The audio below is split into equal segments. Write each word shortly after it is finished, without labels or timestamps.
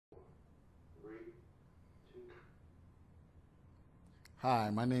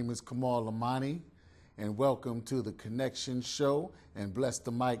Hi, my name is Kamal Imani, and welcome to the Connection Show and Bless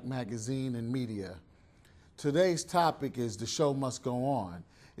the Mic magazine and media. Today's topic is The Show Must Go On.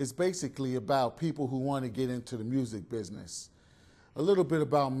 It's basically about people who want to get into the music business. A little bit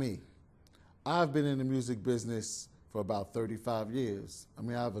about me. I've been in the music business for about 35 years.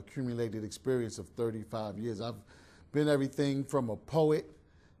 I've accumulated experience of 35 years. I've been everything from a poet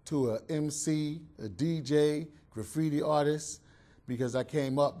to a MC, a DJ, graffiti artist, because I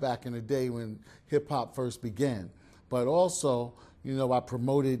came up back in the day when hip-hop first began. But also, I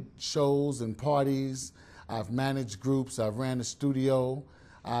promoted shows and parties. I've managed groups. I've ran a studio.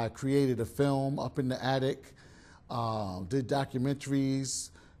 I created a film up in the attic, did documentaries,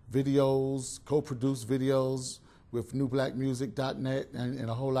 videos, co-produced videos with newblackmusic.net and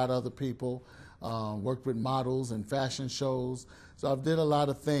a whole lot of other people. Worked with models and fashion shows. So I've did a lot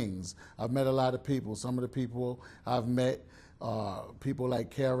of things. I've met a lot of people. Some of the people I've met, people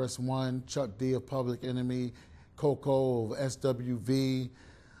like KRS-One, Chuck D of Public Enemy, Coco of SWV.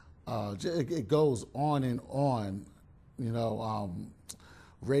 It goes on and on.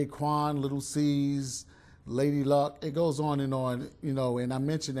 Raekwon, Little C's, Lady Luck, it goes on, and I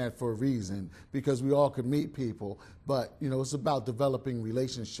mention that for a reason, because we all could meet people, but, it's about developing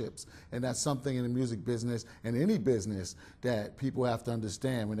relationships, and that's something in the music business and any business that people have to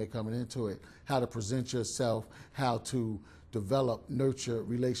understand when they're coming into it, how to present yourself, how to develop, nurture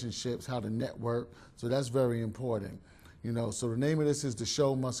relationships, how to network, so that's very important. So the name of this is The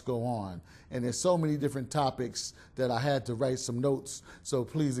Show Must Go On. And there's so many different topics that I had to write some notes. So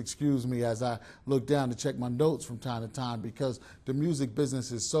please excuse me as I look down to check my notes from time to time, because the music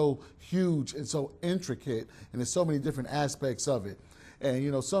business is so huge and so intricate, and there's so many different aspects of it.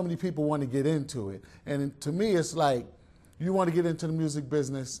 And, so many people want to get into it. And to me, it's like, you want to get into the music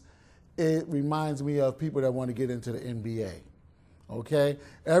business, it reminds me of people that want to get into the NBA. Okay?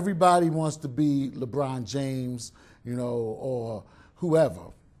 Everybody wants to be LeBron James, or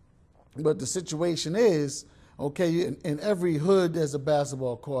whoever. But the situation is, okay, in every hood there's a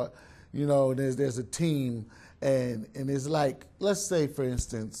basketball court, there's a team, and it's like, let's say, for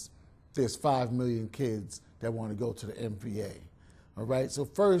instance, there's 5 million kids that want to go to the NBA. All right, so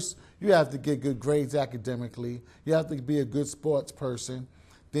first you have to get good grades academically. You have to be a good sports person.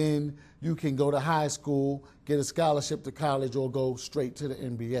 Then you can go to high school, get a scholarship to college, or go straight to the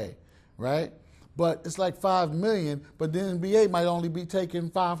NBA, right? But it's like 5 million, but the NBA might only be taking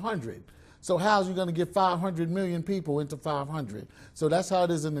 500. So how's you going to get 500 million people into 500? So that's how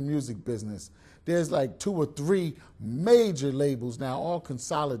it is in the music business. There's like 2 or 3 major labels now, all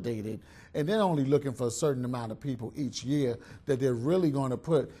consolidated, and they're only looking for a certain amount of people each year that they're really going to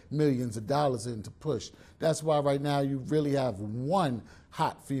put millions of dollars in to push. That's why right now you really have one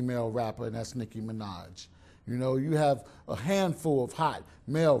hot female rapper, and that's Nicki Minaj. You have a handful of hot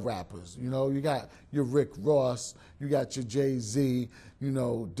male rappers. You got your Rick Ross, you got your Jay-Z,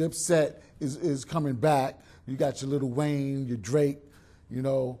 Dipset is coming back. You got your Lil Wayne, your Drake,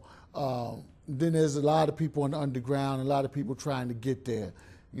 Then there's a lot of people in the underground, a lot of people trying to get there.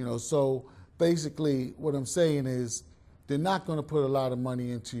 So basically what I'm saying is they're not going to put a lot of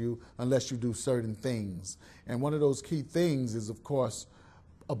money into you unless you do certain things. And one of those key things is, of course,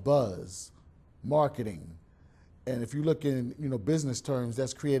 a buzz, marketing. And if you look in, business terms,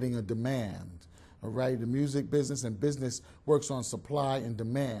 that's creating a demand, all right? The music business and business works on supply and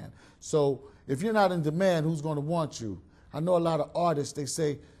demand. So if you're not in demand, who's going to want you? I know a lot of artists, they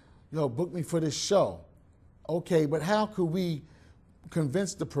say, book me for this show. Okay, but how could we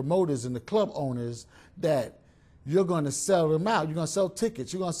convince the promoters and the club owners that you're going to sell them out? You're going to sell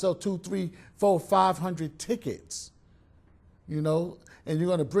tickets. You're going to sell 2, 3, 4, 500 tickets, and you're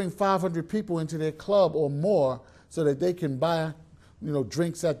going to bring 500 people into their club or more so that they can buy,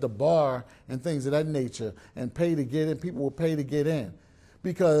 drinks at the bar and things of that nature and pay to get in. People will pay to get in.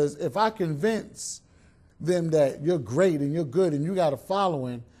 Because if I convince them that you're great and you're good and you got a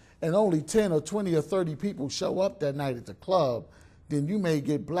following and only 10 or 20 or 30 people show up that night at the club, then you may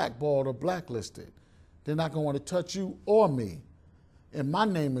get blackballed or blacklisted. They're not going to want to touch you or me. And my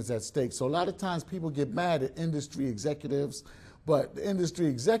name is at stake. So a lot of times people get mad at industry executives, but the industry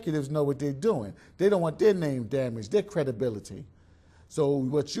executives know what they're doing. They don't want their name damaged, their credibility. So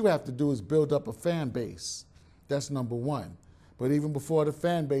what you have to do is build up a fan base. That's number one. But even before the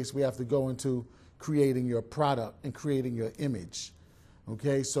fan base, we have to go into creating your product and creating your image.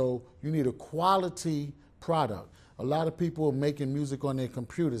 Okay, so you need a quality product. A lot of people are making music on their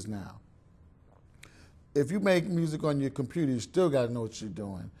computers now. If you make music on your computer, you still got to know what you're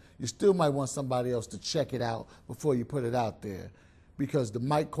doing. You still might want somebody else to check it out before you put it out there, because the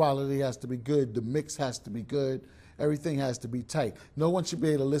mic quality has to be good, the mix has to be good, Everything has to be tight. No one should be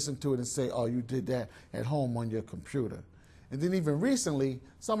able to listen to it and say, oh, you did that at home on your computer. And then even recently,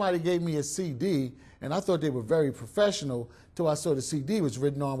 somebody gave me a CD, and I thought they were very professional till I saw the CD was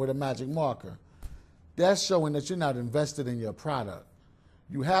written on with a magic marker. That's showing that you're not invested in your product.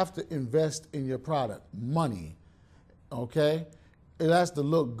 You have to invest in your product, money, okay? It has to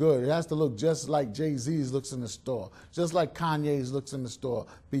look good. It has to look just like Jay-Z's looks in the store, just like Kanye's looks in the store,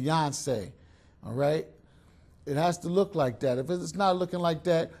 Beyonce, all right? It has to look like that. If it's not looking like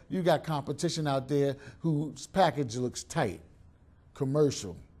that, you got competition out there whose package looks tight,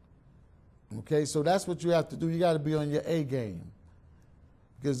 commercial. Okay, so that's what you have to do. You got to be on your A game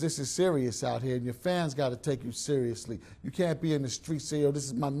because this is serious out here, and your fans got to take you seriously. You can't be in the street saying, "Oh, this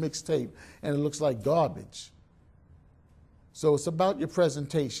is my mixtape," and it looks like garbage. So it's about your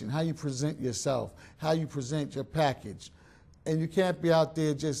presentation, how you present yourself, how you present your package, and you can't be out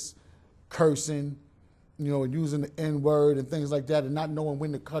there just cursing, you know, and using the N-word and things like that and not knowing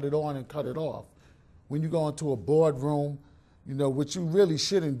when to cut it on and cut it off. When you go into a boardroom, you know, which you really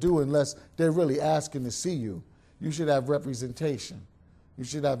shouldn't do unless they're really asking to see you, you should have representation. You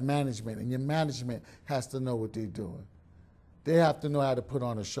should have management, and your management has to know what they're doing. They have to know how to put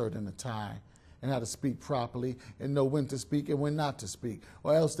on a shirt and a tie and how to speak properly and know when to speak and when not to speak,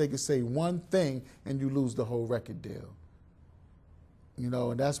 or else they could say one thing and you lose the whole record deal. You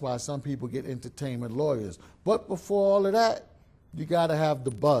know, and that's why some people get entertainment lawyers. But before all of that, you got to have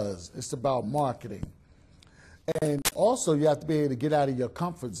the buzz. It's about marketing. And also you have to be able to get out of your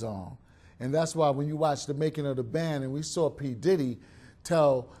comfort zone. And that's why when you watch the making of the band, and we saw P. Diddy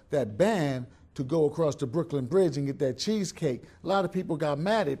tell that band to go across the Brooklyn Bridge and get that cheesecake, a lot of people got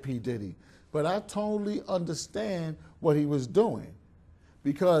mad at P. Diddy. But I totally understand what he was doing.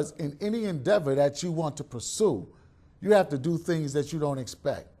 Because in any endeavor that you want to pursue, you have to do things that you don't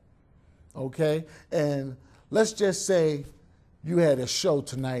expect, okay? And let's just say you had a show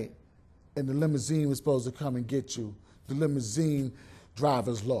tonight and the limousine was supposed to come and get you. The limousine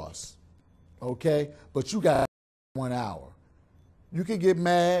driver's lost, okay? But you got 1 hour. You can get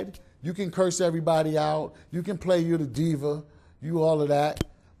mad. You can curse everybody out. You can play you the diva, you all of that.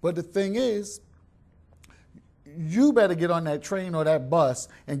 But the thing is, you better get on that train or that bus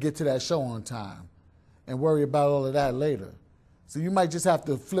and get to that show on time and worry about all of that later. So you might just have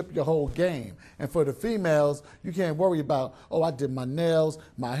to flip your whole game. And for the females, you can't worry about, oh, I did my nails,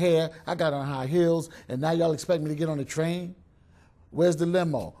 my hair, I got on high heels, and now y'all expect me to get on the train? Where's the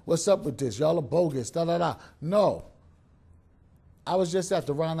limo? What's up with this? Y'all are bogus, da-da-da. No. I was just at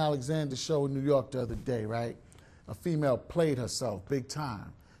the Ron Alexander show in New York the other day, right? A female played herself big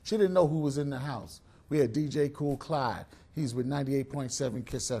time. She didn't know who was in the house. We had DJ Cool Clyde. He's with 98.7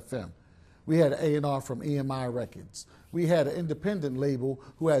 KISS FM. We had an A&R from EMI Records. We had an independent label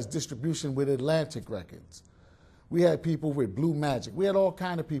who has distribution with Atlantic Records. We had people with Blue Magic. We had all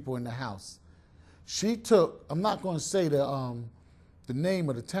kind of people in the house. She took, I'm not going to say the name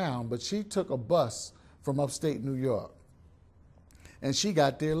of the town, but she took a bus from upstate New York. And she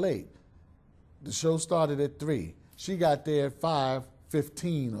got there late. The show started at 3. She got there at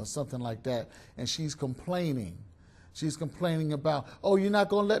 5:15 or something like that, and she's complaining. She's complaining about, oh, you're not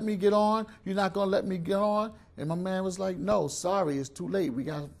going to let me get on? You're not going to let me get on? And my man was like, no, sorry, it's too late. We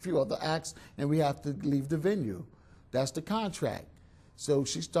got a few other acts, and we have to leave the venue. That's the contract. So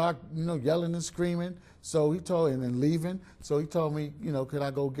she started, you know, yelling and screaming. So he told, and then leaving. So he told me, you know, could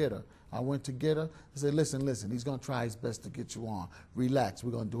I go get her? I went to get her. I said, listen, he's going to try his best to get you on. Relax.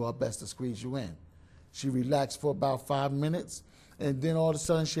 We're going to do our best to squeeze you in. She relaxed for about 5 minutes, and then all of a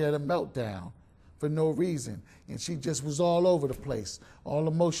sudden she had a meltdown for no reason. And she just was all over the place, all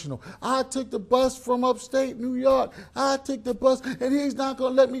emotional. I took the bus from upstate New York. I took the bus, and he's not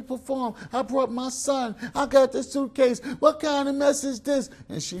going to let me perform. I brought my son. I got the suitcase. What kind of mess is this?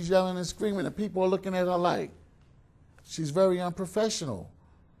 And she's yelling and screaming, and people are looking at her like, she's very unprofessional.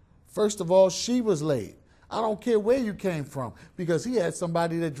 First of all, she was late. I don't care where you came from, because he had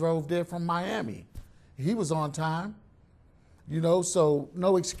somebody that drove there from Miami. He was on time. You know, so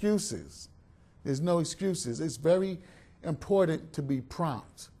no excuses. There's no excuses. It's very important to be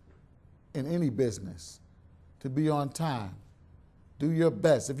prompt in any business, to be on time. Do your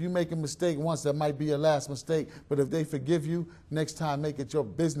best. If you make a mistake once, that might be your last mistake, but if they forgive you, next time make it your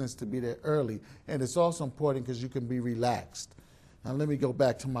business to be there early. And it's also important because you can be relaxed. Now let me go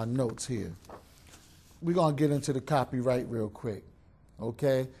back to my notes here. We're going to get into the copyright real quick,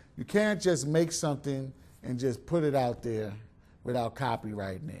 okay? You can't just make something and just put it out there without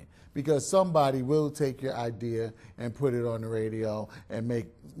copyrighting it, because somebody will take your idea and put it on the radio and make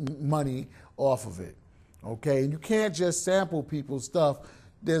money off of it, okay? And you can't just sample people's stuff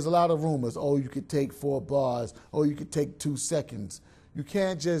there's a lot of rumors. Oh, you could take 4 bars. Oh, you could take 2 seconds. You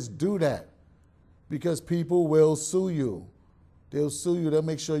can't just do that because people will sue you. They'll sue you. They'll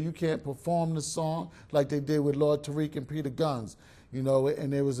make sure you can't perform the song like they did with Lord Tariq and Peter Guns. You know,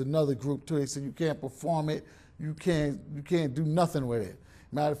 and there was another group too. They said you can't perform it. You can't do nothing with it.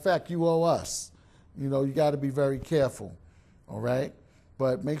 Matter of fact, you owe us. You know, you got to be very careful. All right?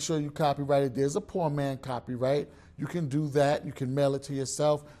 But make sure you copyright it. There's a poor man copyright. You can do that. You can mail it to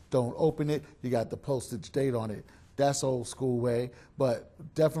yourself. Don't open it. You got the postage date on it. That's old school way. But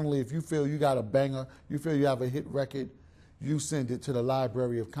definitely if you feel you got a banger, you feel you have a hit record, you send it to the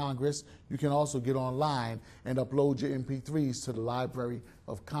Library of Congress. You can also get online and upload your MP3s to the Library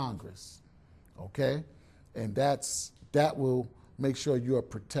of Congress. Okay? And that will make sure you are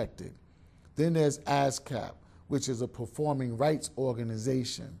protected. Then there's ASCAP, which is a performing rights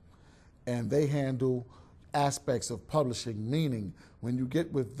organization. And they handle aspects of publishing, meaning when you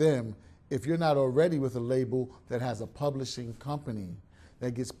get with them, if you're not already with a label that has a publishing company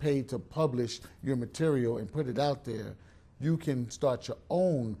that gets paid to publish your material and put it out there, you can start your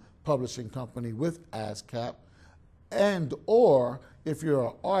own publishing company with ASCAP. And or if you're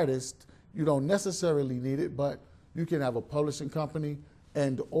an artist, you don't necessarily need it, but you can have a publishing company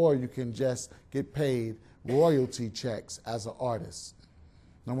and or you can just get paid royalty checks as an artist.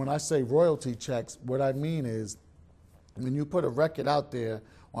 Now when I say royalty checks, what I mean is when you put a record out there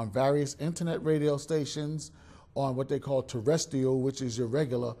on various internet radio stations, on what they call terrestrial, which is your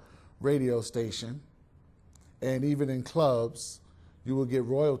regular radio station, and even in clubs, you will get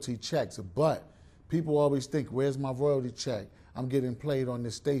royalty checks. But people always think, where's my royalty check? I'm getting played on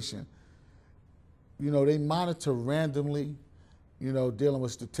this station. You know, they monitor randomly, you know, dealing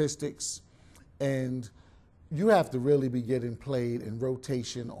with statistics, and you have to really be getting played in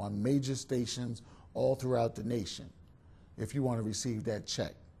rotation on major stations all throughout the nation if you want to receive that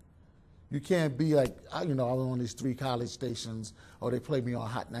check. You can't be like, you know, I was on these 3 college stations, or they play me on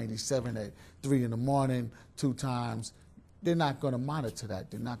Hot 97 at 3 in the morning 2 times. They're not going to monitor that.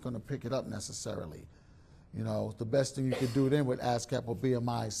 They're not going to pick it up necessarily. You know, the best thing you could do then with ASCAP or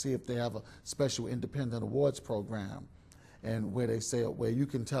BMI is see if they have a special independent awards program, and where they say, where you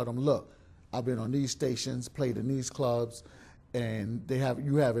can tell them, look, I've been on these stations, played in these clubs, and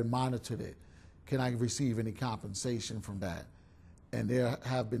you haven't monitored it. Can I receive any compensation from that? And there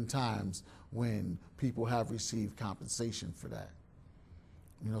have been times when people have received compensation for that.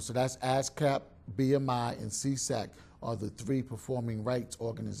 You know, so that's ASCAP, BMI, and CSAC are the 3 performing rights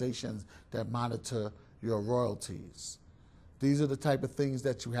organizations that monitor your royalties. These are the type of things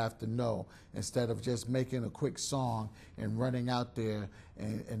that you have to know instead of just making a quick song and running out there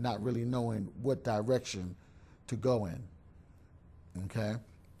and not really knowing what direction to go in. Okay?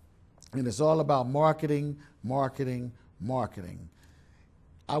 And it's all about marketing, marketing, marketing.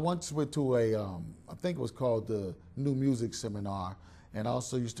 I once went to I think it was called the New Music Seminar, and I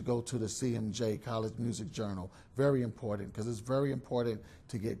also used to go to the CMJ, College Music Journal. Very important, because it's very important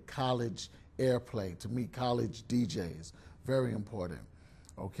to get college airplay, to meet college DJs. Very important,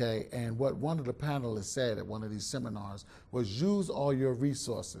 okay? And what one of the panelists said at one of these seminars was use all your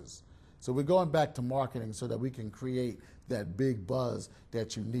resources. So we're going back to marketing so that we can create that big buzz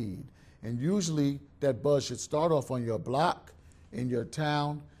that you need. And usually that buzz should start off on your block, in your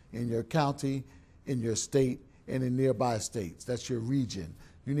town, in your county, in your state, and in nearby states. That's your region.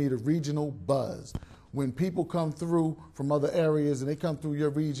 You need a regional buzz. When people come through from other areas and they come through your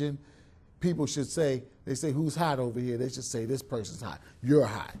region, people should say, they say, who's hot over here? They should say, this person's hot. You're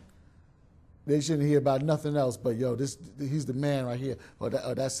hot. They shouldn't hear about nothing else but, yo, he's the man right here, or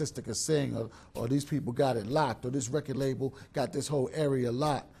that sister can sing, or these people got it locked, or this record label got this whole area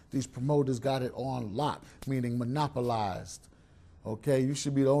locked. These promoters got it on lock, meaning monopolized. Okay, you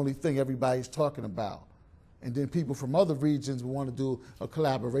should be the only thing everybody's talking about. And then people from other regions will want to do a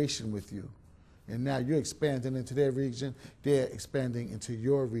collaboration with you. And now you're expanding into their region, they're expanding into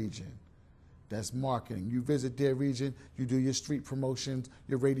your region. That's marketing. You visit their region, you do your street promotions,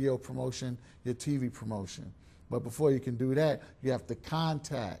 your radio promotion, your TV promotion. But before you can do that, you have to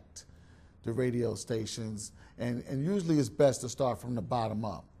contact the radio stations, and usually it's best to start from the bottom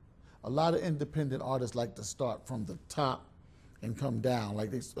up. A lot of independent artists like to start from the top and come down.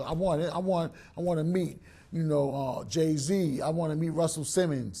 Like I want to meet, you know, Jay-Z. I want to meet Russell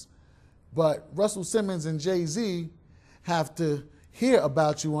Simmons. But Russell Simmons and Jay-Z have to hear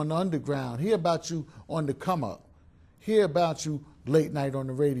about you on the underground, hear about you on the come up, hear about you late night on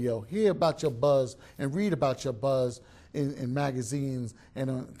the radio, hear about your buzz and read about your buzz in magazines and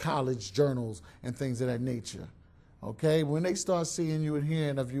on college journals and things of that nature. Okay? When they start seeing you and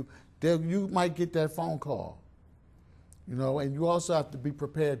hearing of you, you might get that phone call. You know, and you also have to be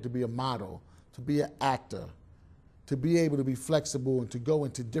prepared to be a model, to be an actor, to be able to be flexible and to go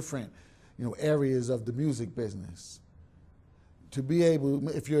into different, areas of the music business. To be able,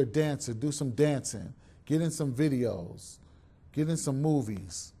 if you're a dancer, do some dancing, get in some videos, get in some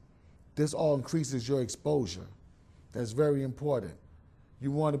movies. This all increases your exposure. That's very important.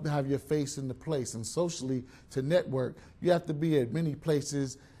 You want to have your face in the place, and socially, to network, you have to be at many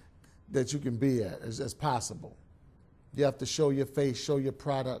places that you can be at as possible. You have to show your face, show your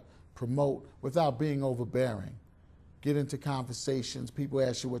product, promote without being overbearing. Get into conversations. People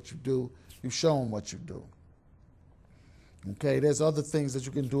ask you what you do. You show them what you do. Okay, there's other things that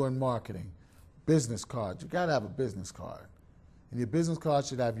you can do in marketing. Business cards. You got to have a business card. And your business card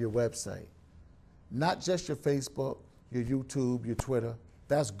should have your website. Not just your Facebook, your YouTube, your Twitter.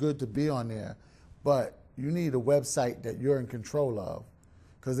 That's good to be on there. But you need a website that you're in control of.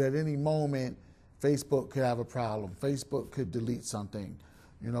 Because at any moment, Facebook could have a problem. Facebook could delete something.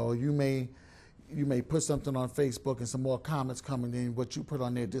 You may put something on Facebook and some more comments coming in. What you put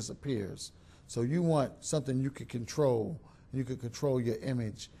on there disappears. So you want something you can control. You can control your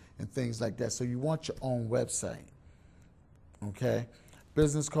image and things like that. So you want your own website. Okay?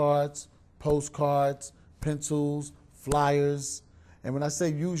 Business cards, postcards, pencils, flyers. And when I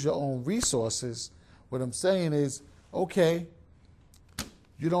say use your own resources, what I'm saying is, okay,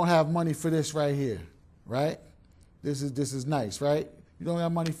 you don't have money for this right here, right? This is nice, right? You don't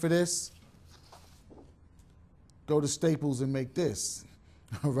have money for this? Go to Staples and make this,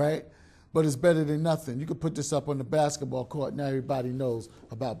 all right? But it's better than nothing. You could put this up on the basketball court. Now everybody knows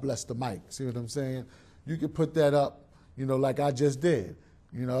about Bless the Mic. See what I'm saying? You could put that up, like I just did.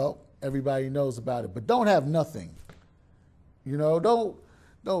 Everybody knows about it. But don't have nothing. Don't,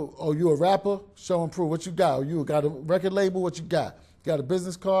 oh, you a rapper? Show and prove what you got. Oh, you got a record label? What you got? You got a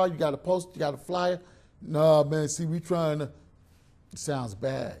business card? You got a post? You got a flyer? No, man, see, we trying to. It sounds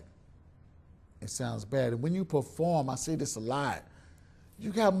bad. It sounds bad. And when you perform, I say this a lot, you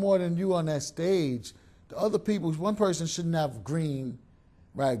got more than you on that stage. The other people, one person shouldn't have green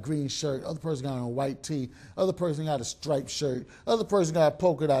shirt. Other person got on a white tee. Other person got a striped shirt. Other person got a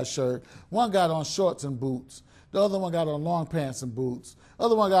polka dot shirt. One got on shorts and boots. The other one got on long pants and boots.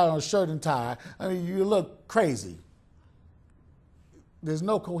 Other one got on a shirt and tie. I mean, you look crazy. There's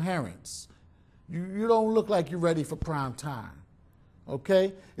no coherence. You don't look like you're ready for prime time.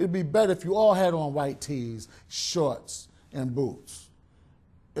 Okay? It'd be better if you all had on white tees, shorts, and boots.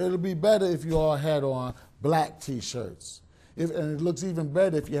 It'll be better if you all had on black T-shirts. And it looks even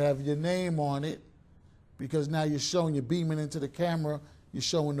better if you have your name on it, because now you're beaming into the camera, you're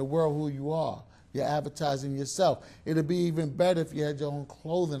showing the world who you are. You're advertising yourself. It'd be even better if you had your own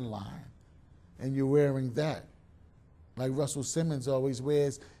clothing line and you're wearing that. Like Russell Simmons always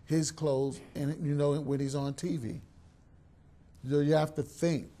wears his clothes, and when he's on TV. You have to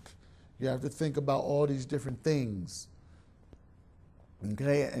think. You have to think about all these different things.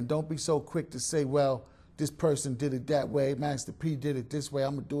 Okay? And don't be so quick to say, well, this person did it that way, Master P did it this way,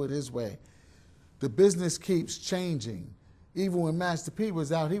 I'm going to do it his way. The business keeps changing. Even when Master P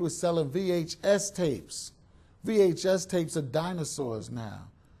was out, he was selling VHS tapes. VHS tapes are dinosaurs now.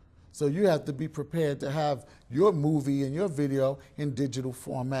 So you have to be prepared to have your movie and your video in digital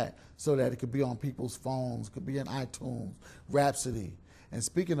format so that it could be on people's phones, could be in iTunes, Rhapsody. And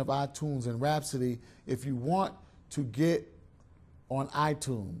speaking of iTunes and Rhapsody, if you want to get on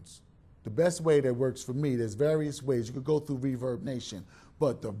iTunes, the best way that works for me, there's various ways. You could go through Reverb Nation,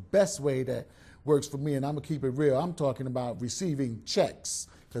 but the best way that works for me, and I'm going to keep it real, I'm talking about receiving checks,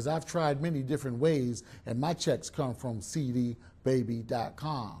 because I've tried many different ways, and my checks come from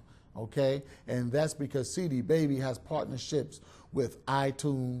cdbaby.com. Okay, and that's because CD Baby has partnerships with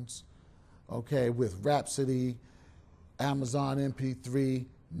iTunes, okay, with Rhapsody, Amazon MP3,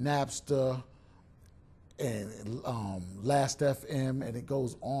 Napster, and Last.fm, and it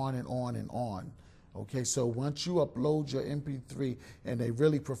goes on and on and on. Okay, so once you upload your MP3, and they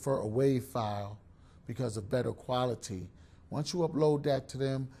really prefer a WAV file because of better quality, once you upload that to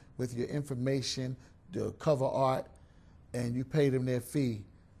them with your information, the cover art, and you pay them their fee,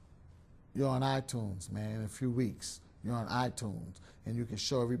 you're on iTunes, man. In a few weeks, you're on iTunes, and you can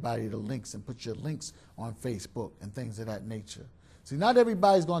show everybody the links and put your links on Facebook and things of that nature. See, not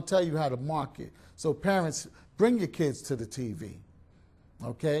everybody's going to tell you how to market. So parents, bring your kids to the TV,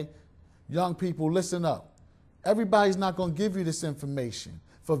 okay? Young people, listen up. Everybody's not going to give you this information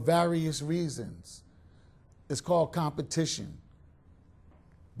for various reasons. It's called competition.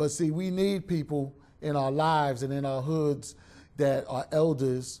 But see, we need people in our lives and in our hoods that are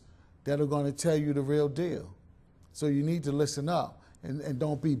elders that are going to tell you the real deal. So you need to listen up and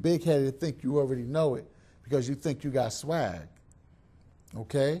don't be big-headed and think you already know it, because you think you got swag.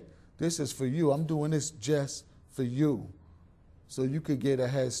 Okay? This is for you. I'm doing this just for you, so you could get a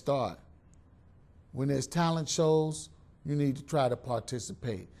head start. When there's talent shows, you need to try to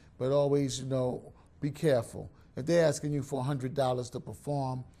participate. But always, be careful. If they're asking you for $100 to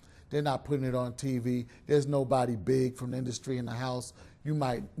perform, they're not putting it on TV. There's nobody big from the industry in the house. You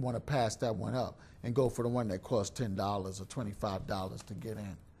might want to pass that one up and go for the one that costs $10 or $25 to get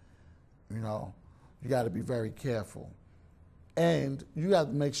in. You got to be very careful. And you got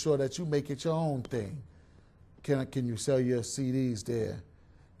to make sure that you make it your own thing. Can you sell your CDs there?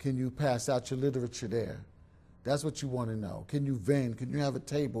 Can you pass out your literature there? That's what you want to know. Can you vend? Can you have a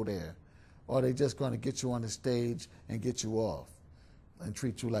table there? Or are they just going to get you on the stage and get you off and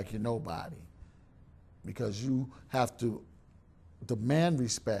treat you like you're nobody? Because you have to demand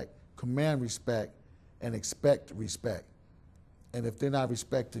respect, command respect, and expect respect. And if they're not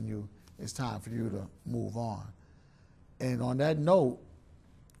respecting you, it's time for you to move on. And on that note,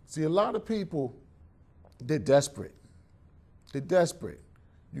 see, a lot of people, they're desperate. They're desperate.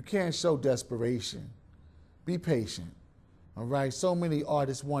 You can't show desperation. Be patient. All right? So many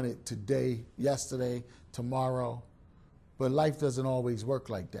artists want it today, yesterday, tomorrow. But life doesn't always work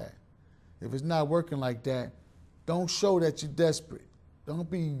like that. If it's not working like that, don't show that you're desperate. Don't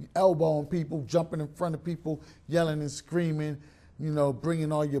be elbowing people, jumping in front of people, yelling and screaming,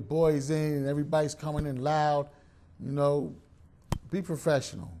 bringing all your boys in and everybody's coming in loud. Be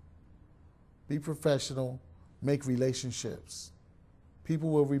professional. Be professional. Make relationships.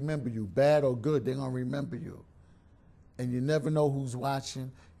 People will remember you, bad or good, they're going to remember you. And you never know who's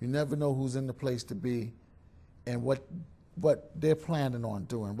watching. You never know who's in the place to be and what they're planning on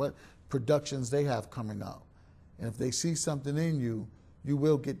doing, what productions they have coming up. And if they see something in you, you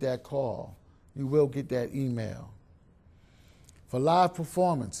will get that call. You will get that email. For live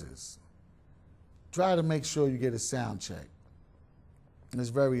performances, try to make sure you get a sound check. And it's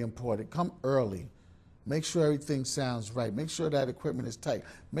very important. Come early. Make sure everything sounds right. Make sure that equipment is tight.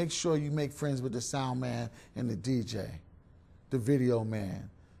 Make sure you make friends with the sound man and the DJ, the video man.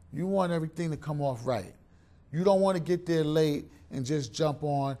 You want everything to come off right. You don't want to get there late and just jump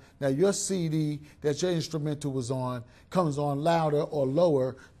on. Now, your CD that your instrumental was on comes on louder or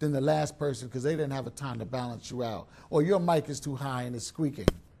lower than the last person because they didn't have a time to balance you out. Or your mic is too high and it's squeaking.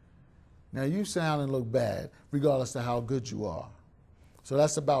 Now, you sound and look bad regardless of how good you are. So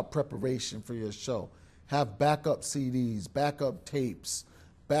that's about preparation for your show. Have backup CDs, backup tapes,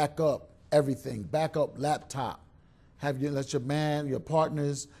 backup everything, backup laptop. Let your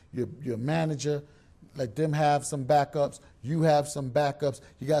partners, your manager, let them have some backups. You have some backups.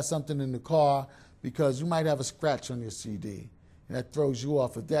 You got something in the car because you might have a scratch on your CD. And that throws you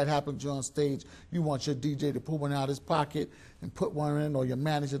off. If that happens to you on stage, you want your DJ to pull one out of his pocket and put one in, or your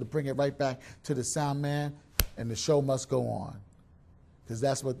manager to bring it right back to the sound man, and the show must go on. Because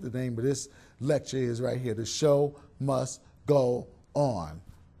that's what the name of this lecture is right here. The show must go on,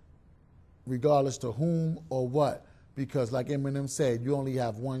 regardless to whom or what. Because like Eminem said, you only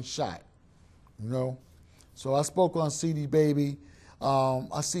have one shot, So I spoke on CD Baby.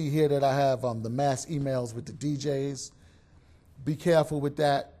 I see here that I have the mass emails with the DJs. Be careful with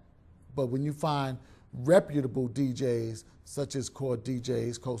that. But when you find reputable DJs, such as Core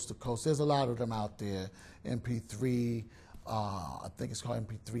DJs, Coast to Coast, there's a lot of them out there, MP3, I think it's called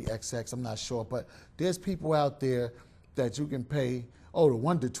MP3XX, I'm not sure, but there's people out there that you can pay. Oh, the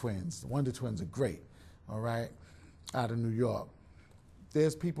Wonder Twins. The Wonder Twins are great, all right, out of New York.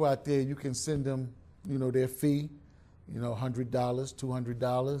 There's people out there, you can send them, their fee, $100,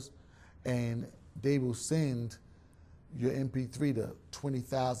 $200, and they will send your MP3 to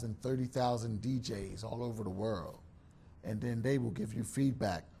 20,000, 30,000 DJs all over the world. And then they will give you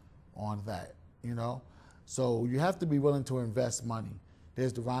feedback on that, So you have to be willing to invest money.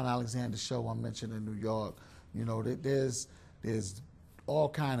 There's the Ron Alexander show I mentioned in New York. There's all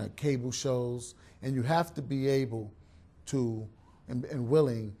kind of cable shows, and you have to be able to and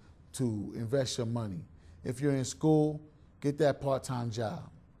willing to invest your money. If you're in school, get that part-time job.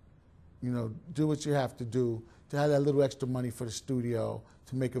 Do what you have to do to have that little extra money for the studio,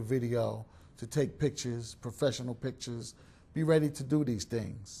 to make a video, to take pictures, professional pictures. Be ready to do these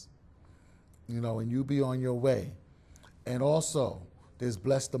things. And you be on your way. And also, there's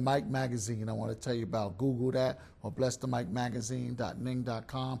Bless the Mic magazine I want to tell you about. Google that, or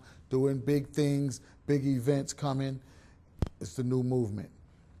blessthemicmagazine.ning.com. Doing big things, big events coming. It's the new movement,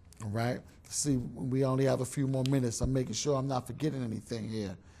 all right? See, we only have a few more minutes. I'm making sure I'm not forgetting anything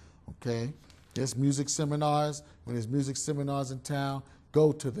here, okay? There's music seminars. When there's music seminars in town,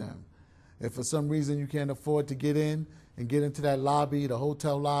 go to them. If for some reason you can't afford to get in and get into that lobby, the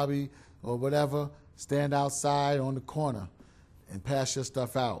hotel lobby, or whatever, Stand outside on the corner and pass your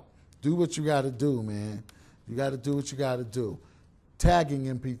stuff out. Do what you got to do, man. You got to do what you got to do. Tagging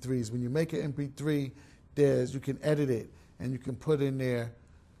MP3s. When you make an MP3, you can edit it and you can put in there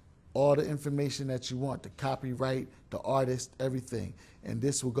all the information that you want, the copyright, the artist, everything. And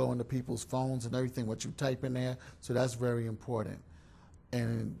this will go into people's phones and everything, what you type in there. So that's very important.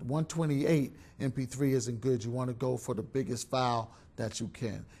 And 128 MP3 isn't good. You want to go for the biggest file that you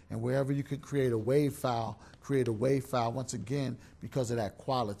can. And wherever you can create a WAV file, create a WAV file, once again, because of that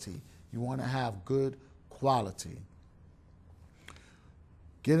quality. You want to have good quality.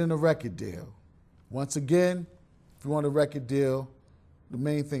 Getting a record deal. Once again, if you want a record deal, the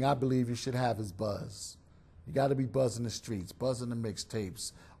main thing I believe you should have is buzz. You got to be buzzing the streets, buzzing the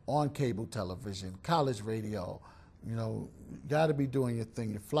mixtapes, on cable television, college radio. You know, you got to be doing your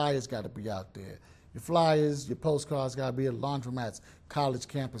thing. Your flyers got to be out there. Your flyers, your postcards got to be at laundromats, college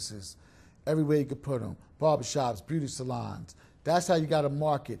campuses, everywhere you could put them, barbershops, beauty salons. That's how you got to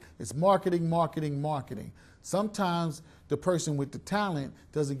market. It's marketing, marketing, marketing. Sometimes the person with the talent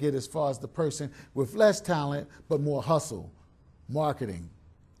doesn't get as far as the person with less talent, but more hustle. Marketing,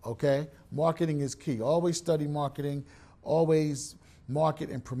 okay? Marketing is key. Always study marketing. Always market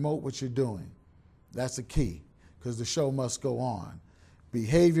and promote what you're doing. That's the key, because the show must go on.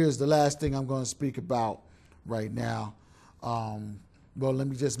 Behavior is the last thing I'm going to speak about right now. Well, let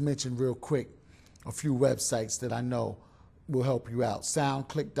me just mention real quick a few websites that I know will help you out.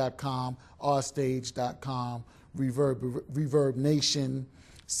 Soundclick.com, rstage.com, Reverb Nation,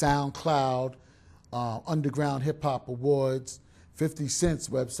 SoundCloud, Underground Hip Hop Awards. 50 Cent's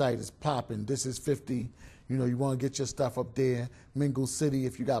website is popping. This is 50. You know, you want to get your stuff up there. Mingle City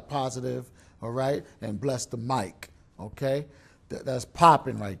if you got positive, all right? And Bless the Mic, okay? That's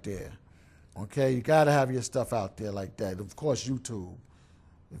popping right there, okay? You got to have your stuff out there like that. Of course, YouTube.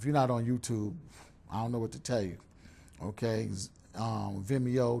 If you're not on YouTube, I don't know what to tell you, okay?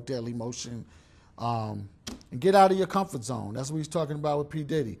 Vimeo, Dailymotion. And get out of your comfort zone. That's what he's talking about with P.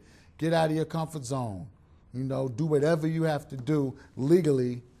 Diddy. Get out of your comfort zone. You know, do whatever you have to do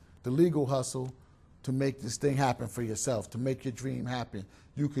legally, the legal hustle, to make this thing happen for yourself, to make your dream happen.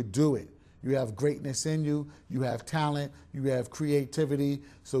 You could do it. You have greatness in you. You have talent. You have creativity.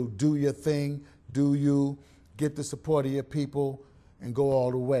 So do your thing. Do you. Get the support of your people and go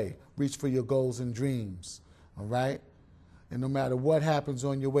all the way. Reach for your goals and dreams, all right? And no matter what happens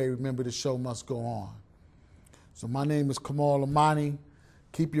on your way, remember the show must go on. So my name is Kamal Imani.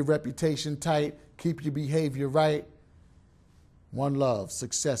 Keep your reputation tight. Keep your behavior right. One love,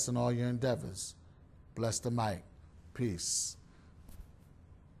 success in all your endeavors. Bless the mic. Peace.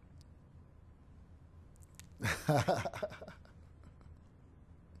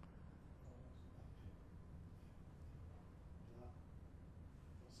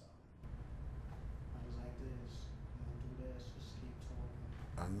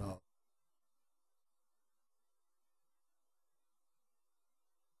 I know.